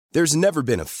There's never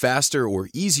been a faster or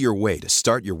easier way to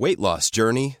start your weight loss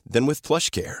journey than with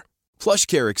PlushCare.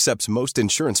 PlushCare accepts most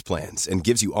insurance plans and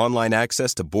gives you online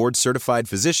access to board-certified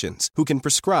physicians who can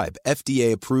prescribe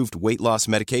FDA-approved weight loss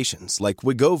medications like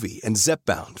Wegovy and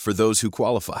Zepbound for those who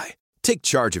qualify. Take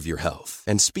charge of your health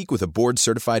and speak with a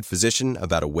board-certified physician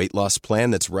about a weight loss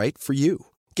plan that's right for you.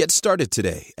 Get started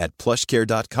today at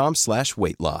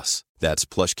plushcare.com/weight-loss. That's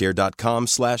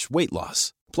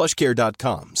plushcare.com/weight-loss.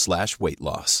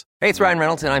 plushcare.com/weight-loss. Hey, it's Ryan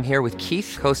Reynolds, and I'm here with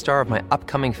Keith, co-star of my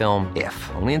upcoming film, If,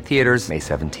 only in theaters May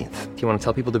 17th. Do you want to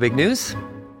tell people the big news?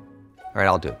 All right,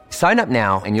 I'll do it. Sign up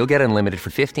now and you'll get unlimited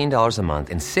for $15 a month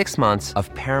and 6 months of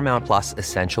Paramount Plus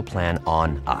Essential Plan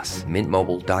on us.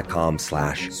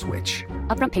 MintMobile.com/switch.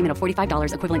 Upfront payment of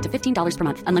 $45 equivalent to $15 per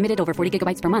month. Unlimited over 40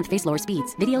 gigabytes per month. Face lower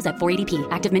speeds. Videos at 480p.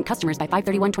 Active Mint customers by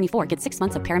 531.24 get 6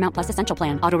 months of Paramount Plus Essential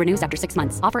Plan. Auto renews after 6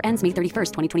 months. Offer ends May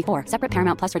 31st, 2024. Separate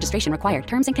Paramount Plus registration required.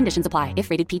 Terms and conditions apply if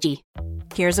rated PG.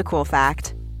 Here's a cool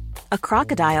fact. A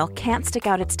crocodile can't stick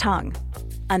out its tongue.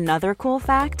 Another cool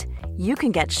fact, you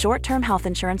can get short-term health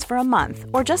insurance for a month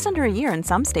or just under a year in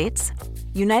some states.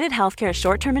 United Healthcare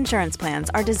short-term insurance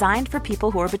plans are designed for people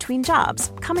who are between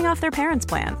jobs, coming off their parents'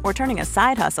 plan, or turning a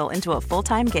side hustle into a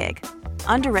full-time gig.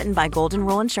 Underwritten by Golden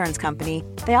Rule Insurance Company,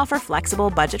 they offer flexible,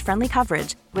 budget-friendly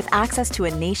coverage with access to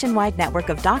a nationwide network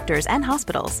of doctors and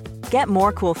hospitals. Get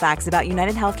more cool facts about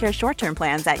United Healthcare short-term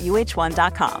plans at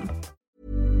uh1.com.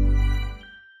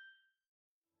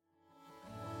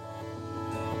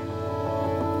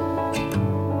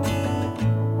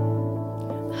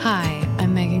 Hi,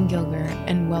 I'm Megan Gilger,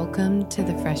 and welcome to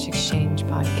the Fresh Exchange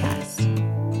podcast.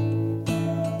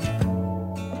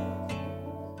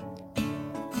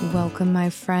 Welcome, my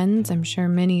friends. I'm sure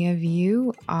many of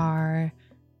you are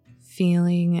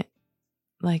feeling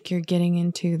like you're getting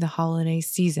into the holiday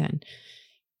season.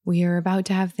 We are about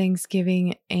to have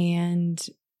Thanksgiving, and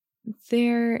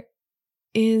there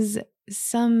is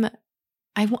some,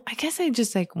 I guess I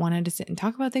just wanted to sit and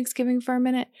talk about Thanksgiving for a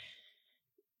minute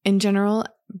in general,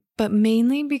 but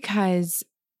mainly because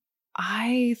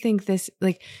I think this,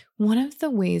 one of the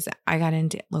ways I got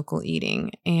into local eating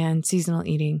and seasonal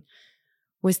eating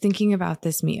was thinking about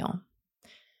this meal.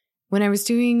 When I was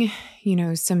doing,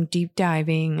 some deep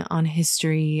diving on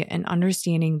history and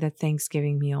understanding the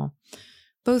Thanksgiving meal,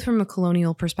 both from a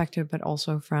colonial perspective, but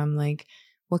also from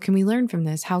what can we learn from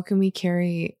this? How can we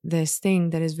carry this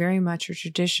thing that is very much a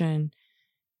tradition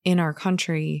in our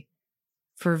country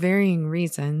for varying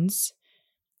reasons?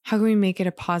 How can we make it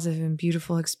a positive and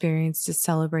beautiful experience to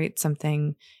celebrate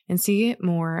something and see it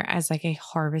more as a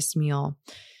harvest meal?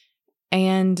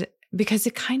 And because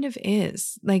it kind of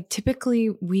is.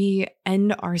 Typically we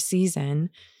end our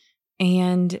season,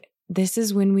 and this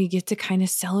is when we get to kind of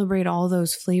celebrate all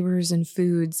those flavors and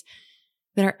foods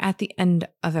that are at the end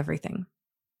of everything.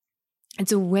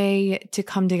 It's a way to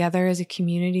come together as a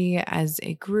community, as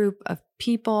a group of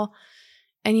people.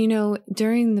 And,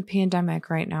 during the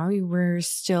pandemic right now, we're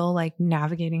still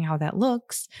navigating how that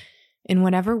looks in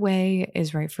whatever way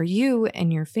is right for you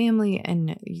and your family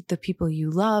and the people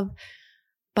you love.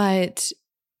 But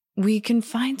we can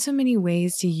find so many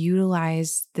ways to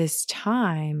utilize this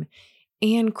time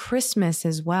and Christmas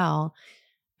as well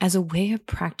as a way of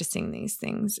practicing these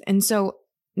things. And so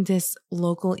this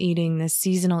local eating, this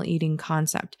seasonal eating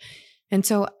concept. And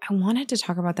so I wanted to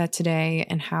talk about that today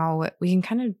and how we can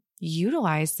kind of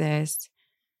utilize this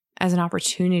as an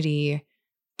opportunity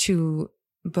to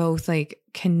both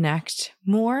connect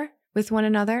more with one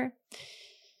another,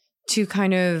 to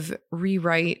kind of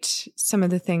rewrite some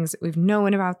of the things that we've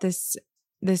known about this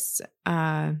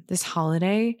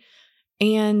holiday,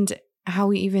 and how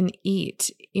we even eat,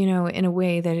 in a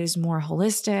way that is more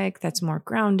holistic, that's more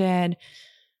grounded,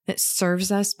 that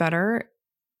serves us better.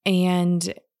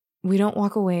 And we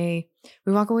walk away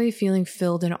feeling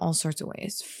filled in all sorts of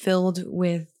ways, filled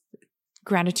with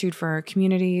gratitude for our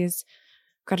communities,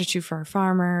 gratitude for our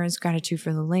farmers, gratitude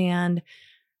for the land,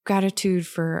 gratitude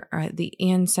for the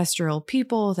ancestral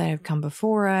people that have come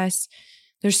before us.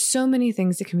 There's so many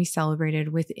things that can be celebrated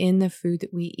within the food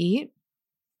that we eat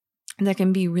that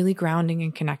can be really grounding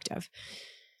and connective.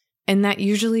 And that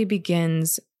usually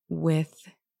begins with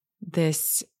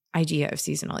this idea of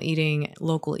seasonal eating,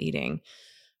 local eating,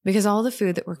 because all the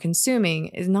food that we're consuming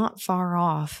is not far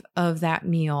off of that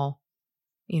meal,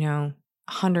 100,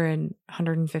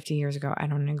 150 years ago. I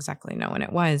don't exactly know when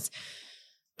it was,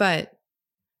 but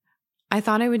I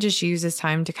thought I would just use this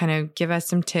time to kind of give us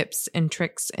some tips and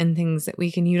tricks and things that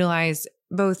we can utilize,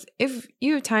 both if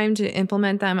you have time to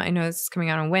implement them. I know this is coming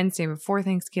out on Wednesday before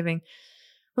Thanksgiving,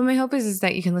 but my hope is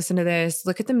that you can listen to this,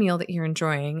 look at the meal that you're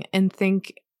enjoying, and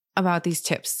think about these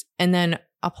tips and then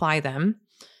apply them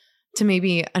to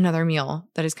maybe another meal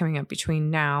that is coming up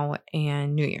between now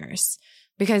and New Year's.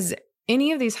 Because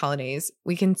any of these holidays,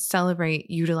 we can celebrate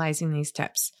utilizing these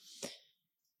tips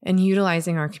and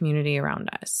utilizing our community around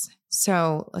us.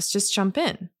 So let's just jump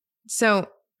in. So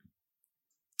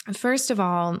first of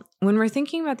all, when we're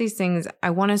thinking about these things, I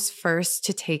want us first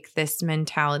to take this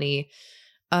mentality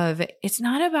of it's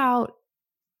not about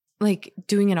like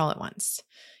doing it all at once.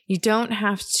 You don't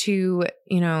have to,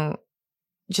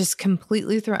 just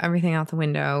completely throw everything out the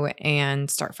window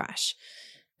and start fresh.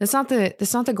 That's not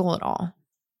the goal at all.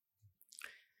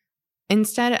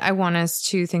 Instead, I want us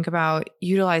to think about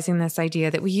utilizing this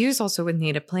idea that we use also with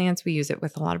native plants. We use it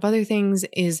with a lot of other things,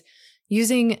 is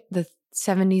using the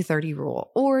 70-30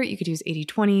 rule, or you could use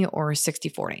 80-20 or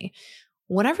 60-40.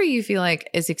 Whatever you feel like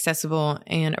is accessible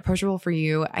and approachable for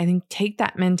you, I think take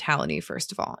that mentality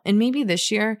first of all. And maybe this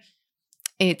year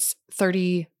it's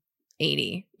 30-80.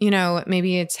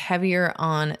 Maybe it's heavier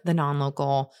on the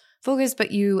non-local focus,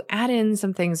 but you add in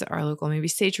some things that are local, maybe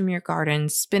sage from your garden,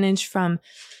 spinach from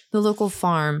the local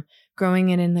farm, growing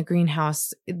it in the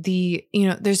greenhouse.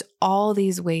 There's all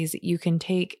these ways that you can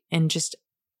take and just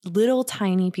little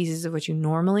tiny pieces of what you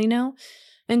normally know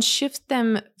and shift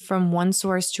them from one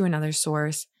source to another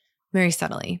source very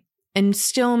subtly and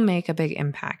still make a big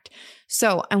impact.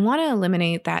 So I want to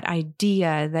eliminate that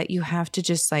idea that you have to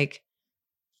just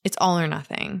it's all or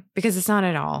nothing, because it's not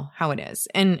at all how it is.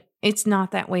 And it's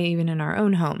not that way even in our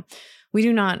own home. We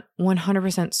do not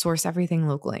 100% source everything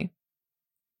locally.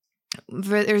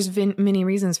 There's been many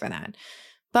reasons for that.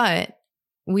 But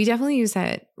we definitely use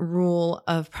that rule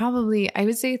of probably, I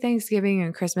would say Thanksgiving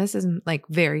and Christmas is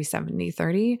very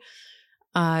 70-30,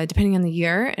 depending on the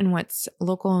year and what's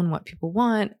local and what people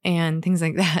want and things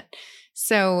like that.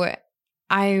 So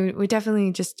I would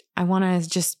definitely I want to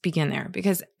just begin there,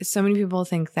 because so many people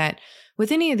think that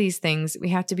with any of these things, we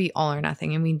have to be all or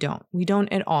nothing, and we don't. We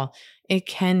don't at all. It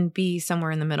can be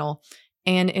somewhere in the middle.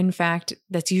 And in fact,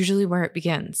 that's usually where it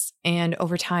begins. And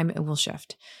over time, it will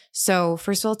shift. So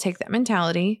first of all, take that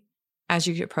mentality as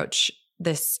you approach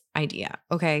this idea.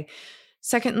 Okay.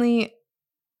 Secondly,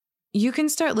 you can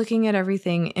start looking at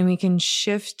everything and we can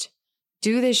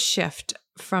do this shift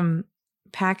from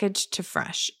packaged to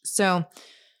fresh. So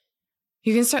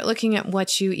you can start looking at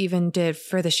what you even did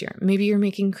for this year. Maybe you're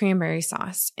making cranberry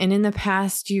sauce, and in the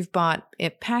past you've bought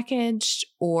it packaged,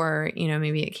 or,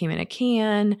 maybe it came in a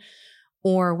can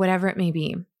or whatever it may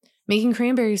be. Making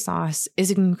cranberry sauce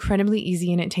is incredibly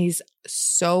easy and it tastes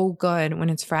so good when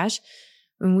it's fresh.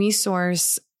 When we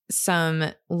source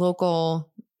some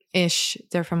local-ish,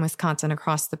 they're from Wisconsin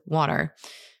across the water,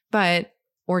 but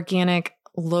organic,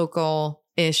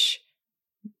 local-ish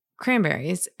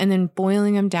cranberries, and then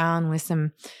boiling them down with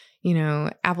some,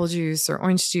 apple juice or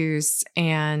orange juice,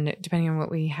 and depending on what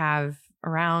we have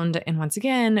around. And once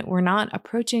again, we're not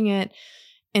approaching it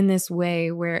in this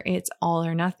way where it's all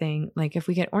or nothing. Like if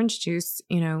we get orange juice,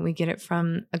 we get it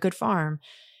from a good farm.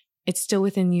 It's still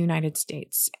within the United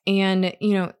States, and,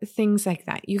 things like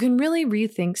that. You can really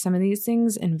rethink some of these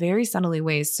things in very subtly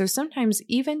ways. So sometimes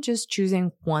even just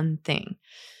choosing one thing.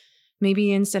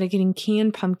 Maybe instead of getting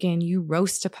canned pumpkin, you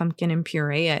roast a pumpkin and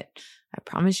puree it. I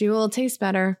promise you it will taste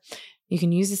better. You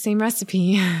can use the same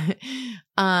recipe.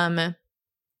 I'm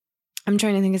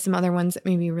trying to think of some other ones that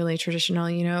may be really traditional.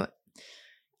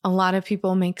 A lot of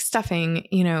people make stuffing,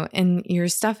 and your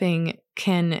stuffing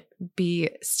can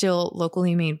be still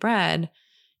locally made bread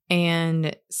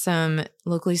and some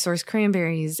locally sourced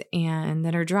cranberries and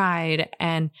that are dried,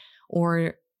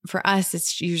 or for us,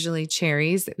 it's usually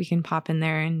cherries that we can pop in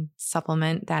there and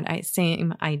supplement that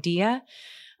same idea.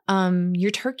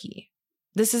 Your turkey.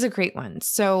 This is a great one.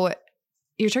 So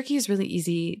your turkey is really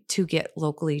easy to get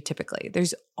locally typically.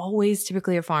 There's always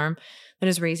typically a farm that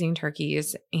is raising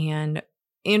turkeys,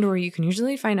 or you can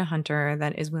usually find a hunter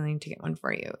that is willing to get one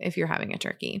for you if you're having a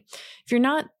turkey. If you're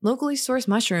not, locally sourced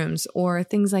mushrooms or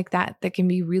things like that can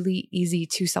be really easy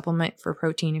to supplement for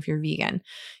protein if you're vegan.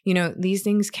 These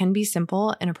things can be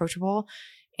simple and approachable,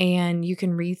 and you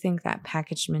can rethink that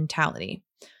packaged mentality,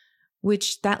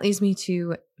 which that leads me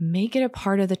to make it a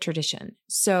part of the tradition.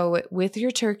 So with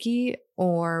your turkey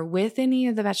or with any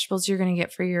of the vegetables you're going to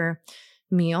get for your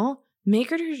meal,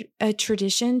 make it a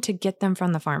tradition to get them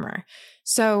from the farmer.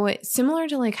 So similar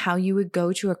to how you would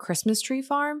go to a Christmas tree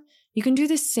farm, you can do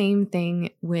the same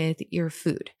thing with your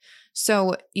food.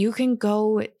 So you can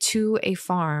go to a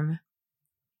farm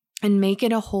and make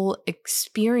it a whole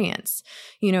experience.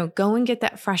 Go and get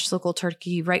that fresh local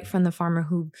turkey right from the farmer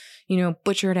who,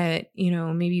 butchered it,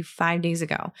 maybe 5 days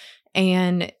ago.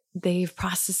 And they've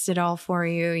processed it all for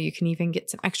you. You can even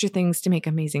get some extra things to make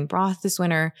amazing broth this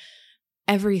winter.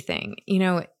 Everything,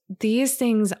 these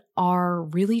things are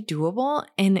really doable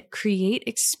and create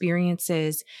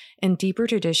experiences and deeper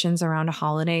traditions around a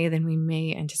holiday than we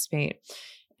may anticipate.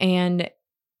 And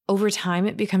over time,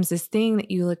 it becomes this thing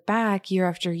that you look back year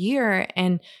after year,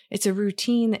 and it's a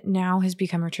routine that now has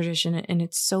become a tradition, and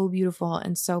it's so beautiful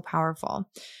and so powerful.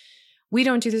 We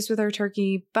don't do this with our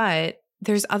turkey, but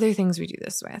there's other things we do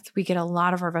this with. We get a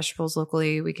lot of our vegetables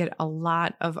locally. We get a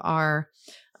lot of our,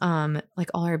 like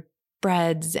all our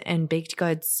breads and baked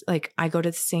goods. Like I go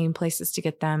to the same places to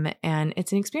get them, and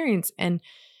it's an experience. And,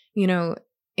 you know,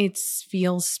 it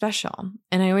feels special.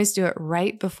 And I always do it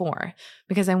right before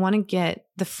because I want to get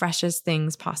the freshest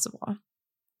things possible.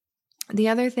 The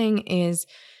other thing is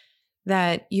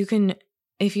that you can,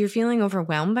 if you're feeling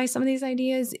overwhelmed by some of these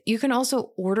ideas, you can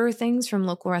also order things from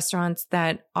local restaurants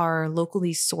that are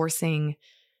locally sourcing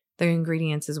their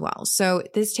ingredients as well. So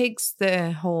this takes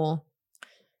a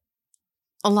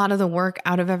lot of the work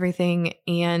out of everything,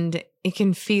 and it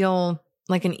can feel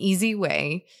like an easy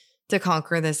way to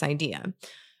conquer this idea.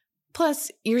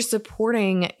 Plus, you're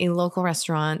supporting a local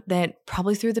restaurant that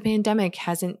probably through the pandemic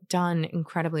hasn't done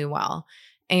incredibly well.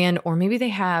 Or maybe they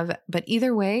have, but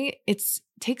either way, it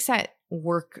takes that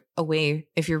work away.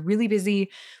 If you're really busy,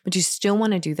 but you still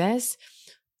want to do this,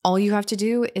 all you have to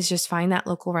do is just find that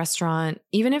local restaurant.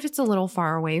 Even if it's a little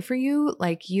far away for you,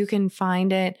 like you can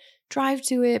find it, drive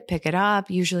to it, pick it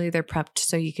up. Usually they're prepped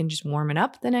so you can just warm it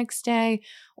up the next day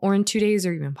or in 2 days,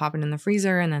 or even pop it in the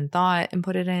freezer and then thaw it and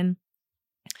put it in.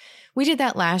 We did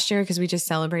that last year because we just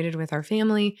celebrated with our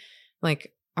family,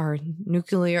 like our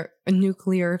nuclear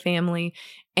family.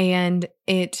 And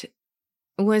it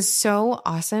was so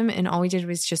awesome. And all we did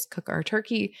was just cook our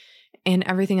turkey, and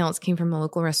everything else came from a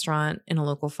local restaurant and a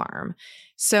local farm.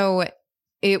 So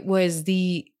it was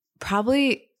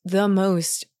probably the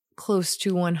most close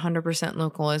to 100%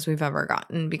 local as we've ever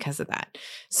gotten because of that.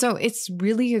 So it's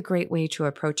really a great way to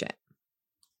approach it.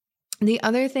 The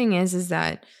other thing is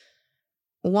that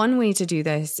one way to do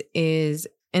this is,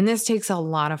 and this takes a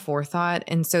lot of forethought,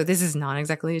 and so this is not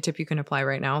exactly a tip you can apply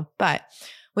right now, but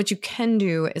what you can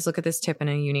do is look at this tip in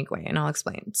a unique way, and I'll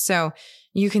explain. So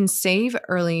you can save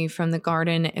early from the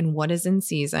garden and what is in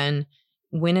season,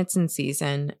 when it's in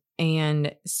season,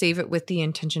 and save it with the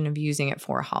intention of using it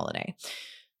for a holiday.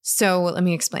 So let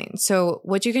me explain. So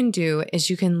what you can do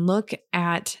is you can look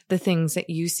at the things that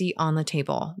you see on the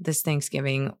table this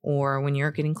Thanksgiving, or when you're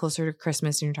getting closer to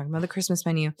Christmas and you're talking about the Christmas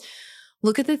menu.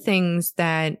 Look at the things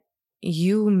that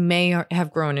you may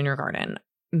have grown in your garden.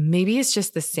 Maybe it's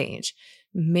just the sage.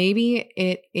 Maybe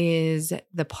it is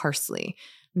the parsley.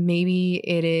 Maybe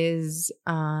it is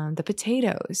the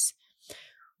potatoes.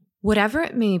 Whatever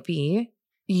it may be,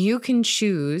 you can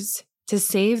choose to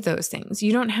save those things.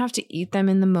 You don't have to eat them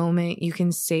in the moment. You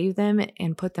can save them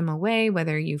and put them away,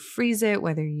 whether you freeze it,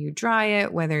 whether you dry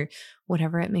it,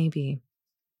 whatever it may be.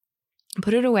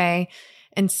 Put it away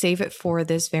and save it for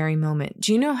this very moment.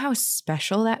 Do you know how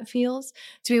special that feels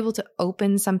to be able to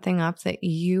open something up that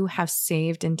you have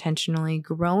saved intentionally,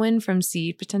 grown from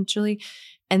seed potentially,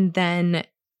 and then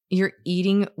you're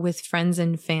eating with friends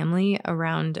and family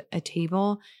around a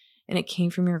table, and it came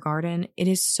from your garden? It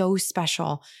is so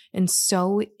special and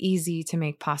so easy to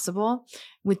make possible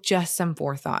with just some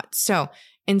forethought. So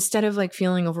instead of like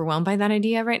feeling overwhelmed by that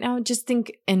idea right now, just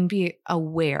think and be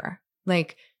aware.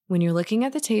 Like when you're looking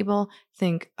at the table,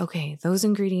 think, okay, those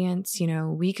ingredients,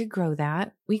 we could grow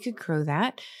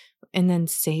that, and then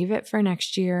save it for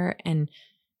next year. And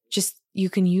just, you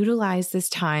can utilize this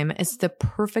time as the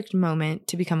perfect moment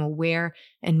to become aware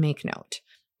and make note.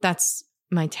 That's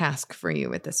my task for you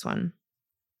with this one.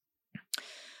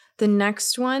 The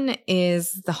next one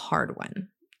is the hard one.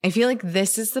 I feel like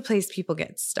this is the place people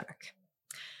get stuck.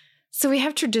 So we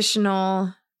have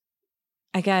traditional,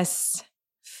 I guess,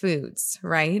 foods,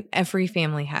 right? Every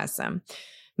family has them.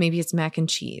 Maybe it's mac and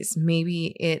cheese. Maybe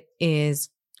it is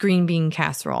green bean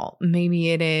casserole. Maybe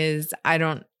it is, I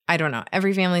don't know.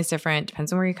 Every family is different.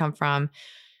 Depends on where you come from.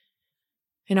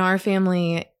 In our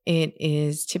family, it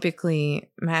is typically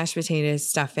mashed potatoes,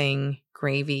 stuffing,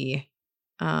 gravy,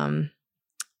 and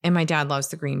my dad loves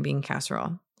the green bean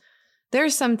casserole. There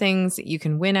are some things that you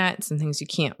can win at, some things you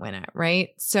can't win at, right?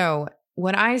 So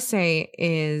what I say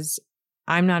is,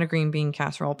 I'm not a green bean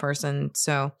casserole person,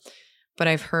 but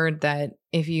I've heard that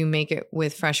if you make it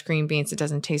with fresh green beans, it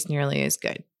doesn't taste nearly as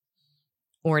good,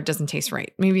 or it doesn't taste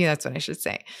right. Maybe that's what I should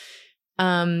say.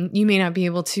 You may not be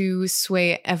able to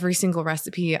sway every single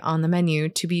recipe on the menu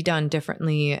to be done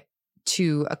differently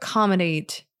to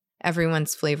accommodate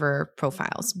everyone's flavor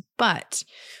profiles. But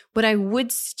what I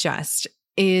would suggest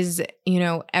is,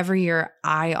 every year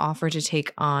I offer to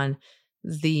take on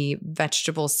the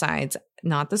vegetable sides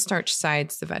not the starch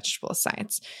sides, the vegetable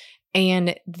sides.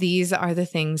 And these are the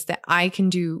things that I can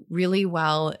do really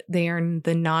well. They are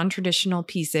the non-traditional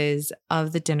pieces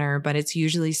of the dinner, but it's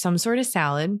usually some sort of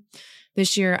salad.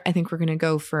 This year, I think we're going to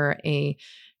go for a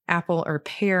apple or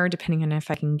pear, depending on if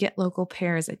I can get local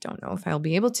pears. I don't know if I'll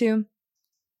be able to,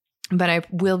 but I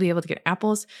will be able to get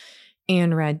apples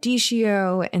and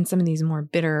radicchio and some of these more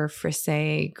bitter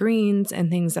frisee greens and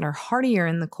things that are hardier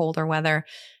in the colder weather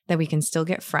that we can still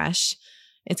get fresh.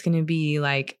 It's going to be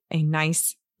like a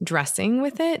nice dressing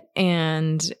with it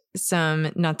and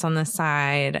some nuts on the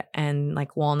side and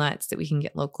like walnuts that we can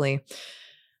get locally.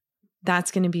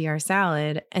 That's going to be our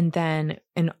salad.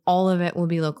 And all of it will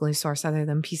be locally sourced other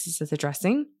than pieces of the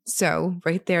dressing. So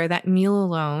right there, that meal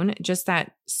alone, just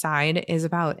that side is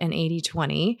about an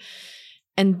 80-20.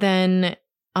 And then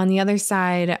on the other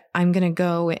side, I'm going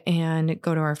to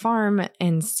go to our farm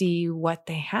and see what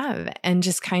they have and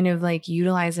just kind of like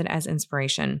utilize it as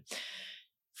inspiration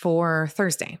for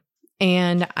Thursday.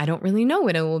 And I don't really know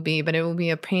what it will be, but it will be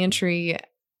a pantry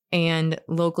and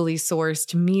locally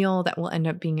sourced meal that will end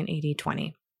up being an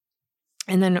 80-20.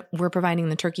 And then we're providing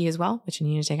the turkey as well, which you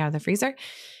need to take out of the freezer.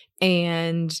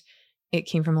 And it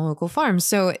came from a local farm.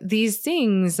 So these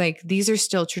things, like these are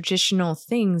still traditional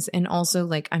things. And also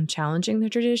like I'm challenging the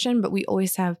tradition, but we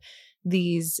always have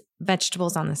these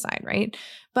vegetables on the side, right?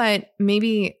 But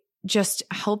maybe just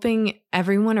helping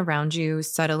everyone around you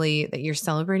subtly that you're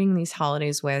celebrating these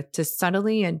holidays with to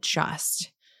subtly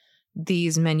adjust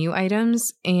these menu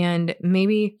items. And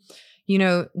maybe,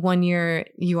 1 year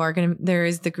there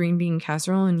is the green bean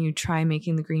casserole and you try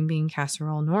making the green bean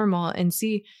casserole normal and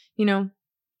see,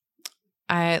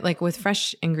 I like with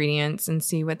fresh ingredients and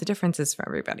see what the difference is for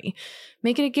everybody.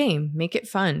 Make it a game, make it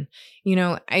fun.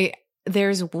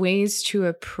 There's ways to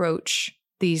approach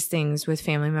these things with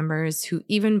family members who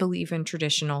even believe in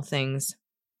traditional things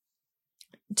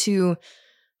to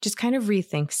just kind of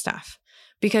rethink stuff.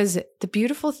 Because the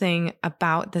beautiful thing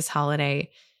about this holiday,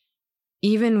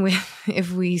 even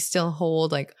if we still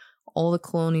hold like all the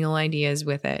colonial ideas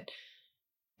with it,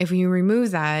 if we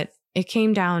remove that, it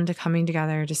came down to coming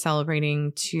together to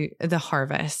celebrating to the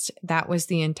harvest. That was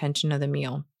the intention of the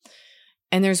meal.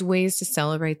 And there's ways to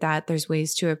celebrate that. There's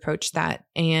ways to approach that.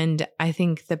 And I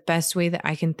think the best way that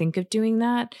I can think of doing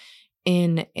that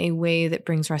in a way that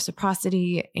brings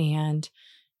reciprocity and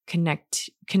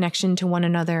connection to one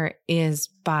another is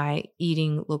by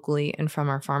eating locally and from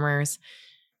our farmers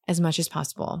as much as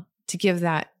possible to give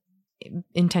that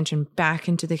intention back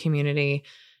into the community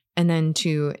and then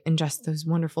to ingest those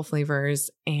wonderful flavors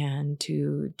and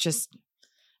to just,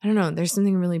 I don't know, there's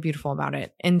something really beautiful about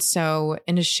it. And to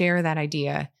share that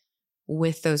idea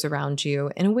with those around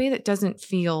you in a way that doesn't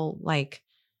feel like,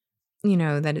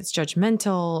 that it's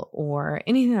judgmental or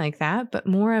anything like that, but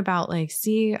more about like,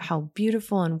 see how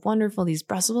beautiful and wonderful these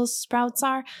Brussels sprouts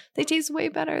are. They taste way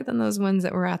better than those ones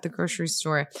that were at the grocery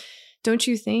store. Don't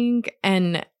you think?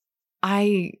 And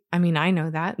I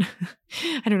know that.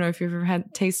 I don't know if you've ever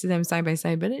tasted them side by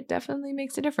side, but it definitely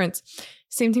makes a difference.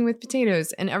 Same thing with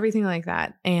potatoes and everything like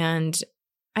that. And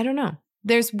I don't know.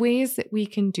 There's ways that we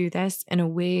can do this in a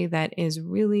way that is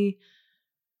really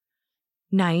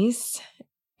nice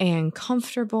and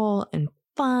comfortable and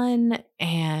fun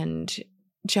and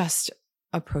just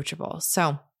approachable.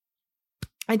 So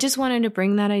I just wanted to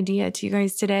bring that idea to you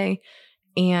guys today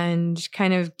and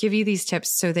kind of give you these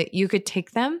tips so that you could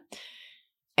take them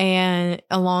and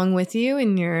along with you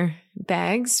in your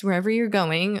bags, wherever you're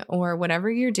going or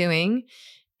whatever you're doing,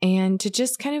 and to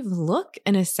just kind of look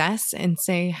and assess and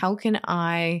say, how can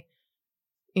I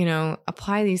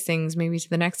apply these things maybe to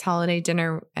the next holiday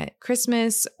dinner at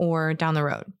Christmas or down the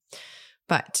road.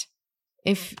 But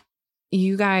if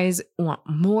you guys want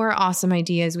more awesome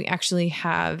ideas, we actually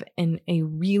have a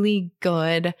really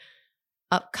good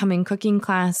upcoming cooking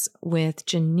class with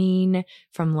Janine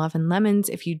from Love and Lemons.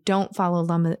 If you don't follow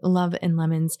Love and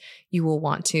Lemons, you will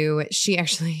want to. She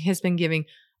actually has been giving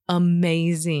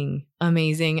amazing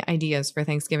ideas for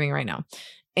Thanksgiving right now.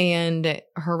 And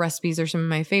her recipes are some of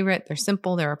my favorite. They're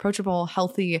simple, they're approachable,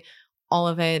 healthy, all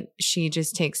of it. She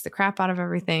just takes the crap out of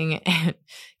everything and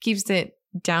keeps it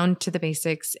down to the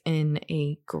basics in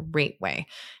a great way.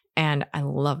 And I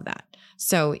love that.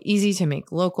 So easy to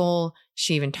make local.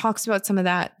 She even talks about some of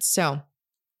that. So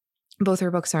both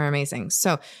her books are amazing.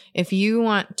 So if you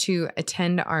want to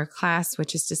attend our class,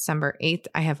 which is December 8th,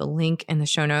 I have a link in the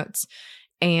show notes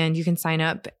and you can sign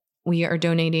up. We are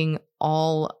donating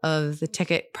all of the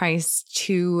ticket price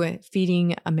to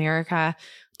Feeding America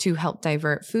to help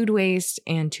divert food waste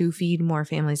and to feed more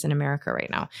families in America right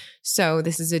now. So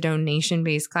this is a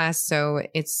donation-based class. So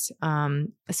it's a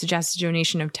suggested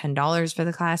donation of $10 for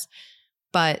the class.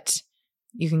 but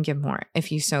you can give more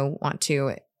if you so want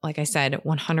to. Like I said,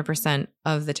 100%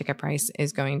 of the ticket price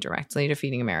is going directly to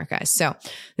Feeding America. So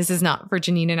this is not for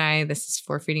Janine and I. This is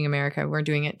for Feeding America. We're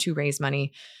doing it to raise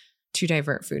money to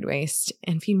divert food waste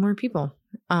and feed more people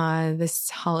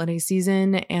this holiday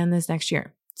season and this next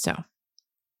year. So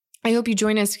I hope you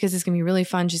join us because it's going to be really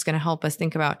fun. She's going to help us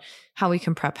think about how we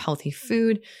can prep healthy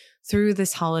food through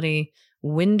this holiday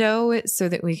window so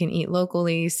that we can eat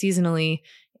locally, seasonally,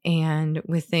 and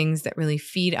with things that really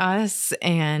feed us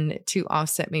and to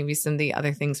offset maybe some of the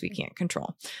other things we can't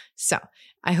control. So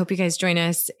I hope you guys join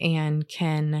us and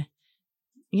can,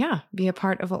 be a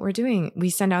part of what we're doing. We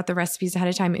send out the recipes ahead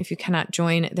of time. If you cannot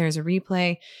join, there's a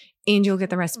replay and you'll get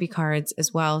the recipe cards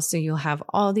as well. So you'll have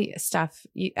all the stuff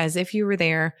as if you were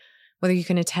there, whether you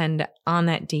can attend on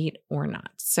that date or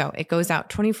not. So it goes out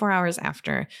 24 hours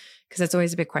after because that's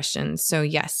always a big question. So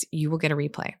yes, you will get a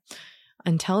replay.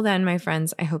 Until then, my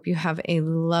friends, I hope you have a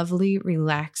lovely,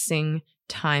 relaxing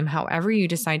time, however you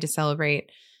decide to celebrate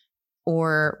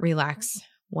or relax,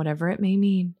 whatever it may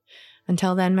mean.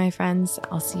 Until then, my friends,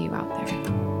 I'll see you out there.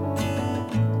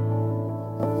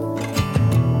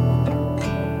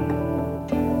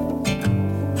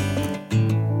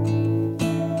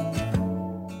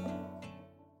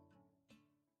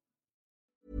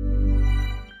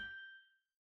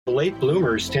 Late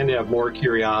bloomers tend to have more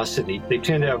curiosity. They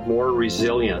tend to have more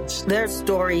resilience. There's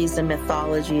stories and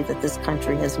mythology that this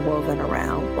country has woven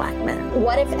around Black men.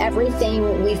 What if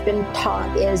everything we've been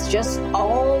taught is just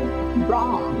all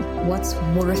wrong? What's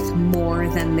worth more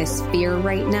than this fear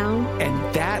right now?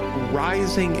 And that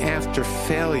rising after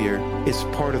failure is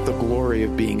part of the glory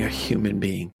of being a human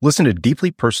being. Listen to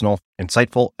deeply personal,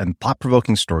 insightful, and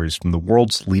thought-provoking stories from the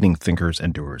world's leading thinkers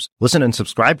and doers. Listen and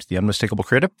subscribe to The Unmistakable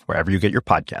Creative wherever you get your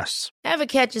podcasts. Ever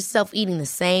catch yourself eating the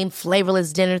same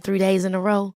flavorless dinner 3 days in a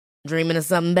row? Dreaming of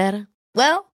something better?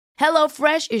 Well,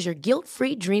 HelloFresh is your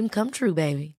guilt-free dream come true,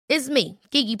 baby. It's me,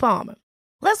 Keke Palmer.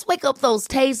 Let's wake up those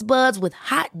taste buds with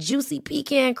hot, juicy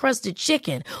pecan-crusted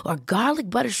chicken or garlic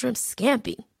butter shrimp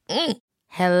scampi.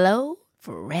 Hello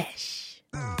Fresh.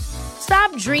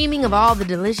 Stop dreaming of all the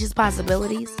delicious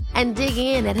possibilities and dig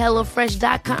in at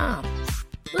HelloFresh.com.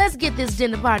 Let's get this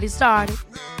dinner party started.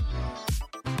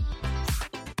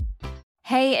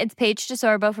 Hey, it's Paige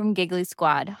DeSorbo from Giggly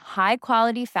Squad. High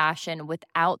quality fashion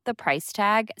without the price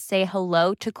tag. Say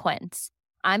hello to Quince.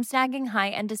 I'm snagging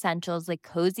high-end essentials like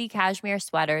cozy cashmere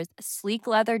sweaters, sleek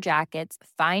leather jackets,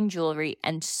 fine jewelry,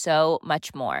 and so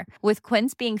much more. With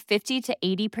Quince being 50 to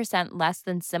 80% less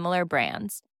than similar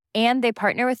brands. And they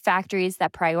partner with factories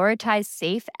that prioritize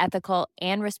safe, ethical,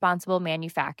 and responsible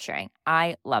manufacturing.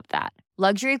 I love that.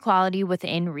 Luxury quality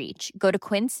within reach. Go to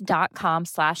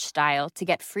quince.com/style to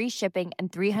get free shipping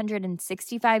and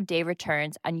 365-day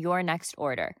returns on your next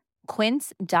order.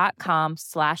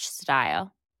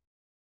 Quince.com/style.